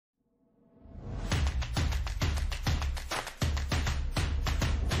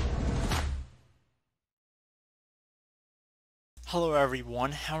Hello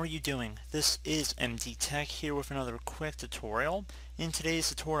everyone, how are you doing? This is MD Tech here with another quick tutorial. In today's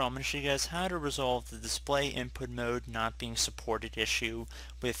tutorial I'm going to show you guys how to resolve the display input mode not being supported issue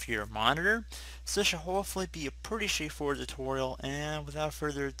with your monitor. So this should hopefully be a pretty straightforward tutorial, and without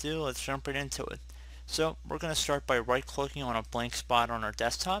further ado, let's jump right into it. So we're going to start by right clicking on a blank spot on our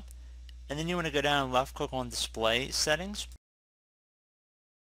desktop, and then you want to go down and left click on display settings.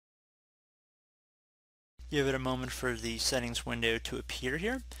 Give it a moment for the settings window to appear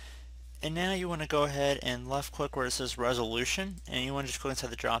here. And now you want to go ahead and left click where it says resolution, and you want to just click inside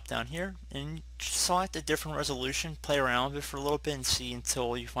the drop down here and select a different resolution, play around with it for a little bit and see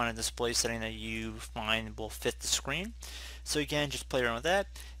until you find a display setting that you find will fit the screen. So again, just play around with that.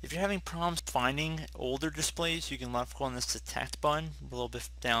 If you're having problems finding older displays, you can left click on this detect button a little bit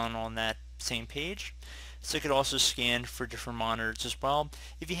down on that same page. So you could also scan for different monitors as well.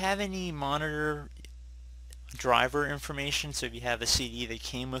 If you have any monitor driver information, so if you have a CD that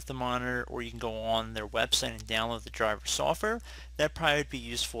came with the monitor, or you can go on their website and download the driver software, that probably would be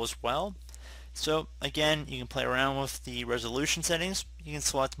useful as well. So again, you can play around with the resolution settings. You can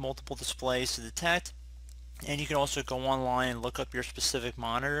select multiple displays to detect, and you can also go online and look up your specific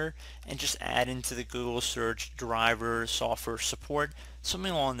monitor and just add into the Google search driver software support,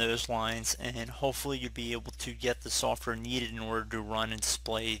 something along those lines, and hopefully you'll be able to get the software needed in order to run and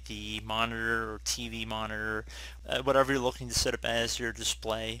display the monitor or TV monitor, whatever you're looking to set up as your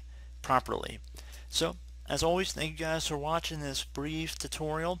display properly. So as always, thank you guys for watching this brief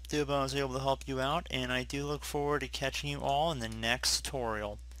tutorial. I hope I was able to help you out, and I do look forward to catching you all in the next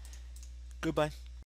tutorial. Goodbye.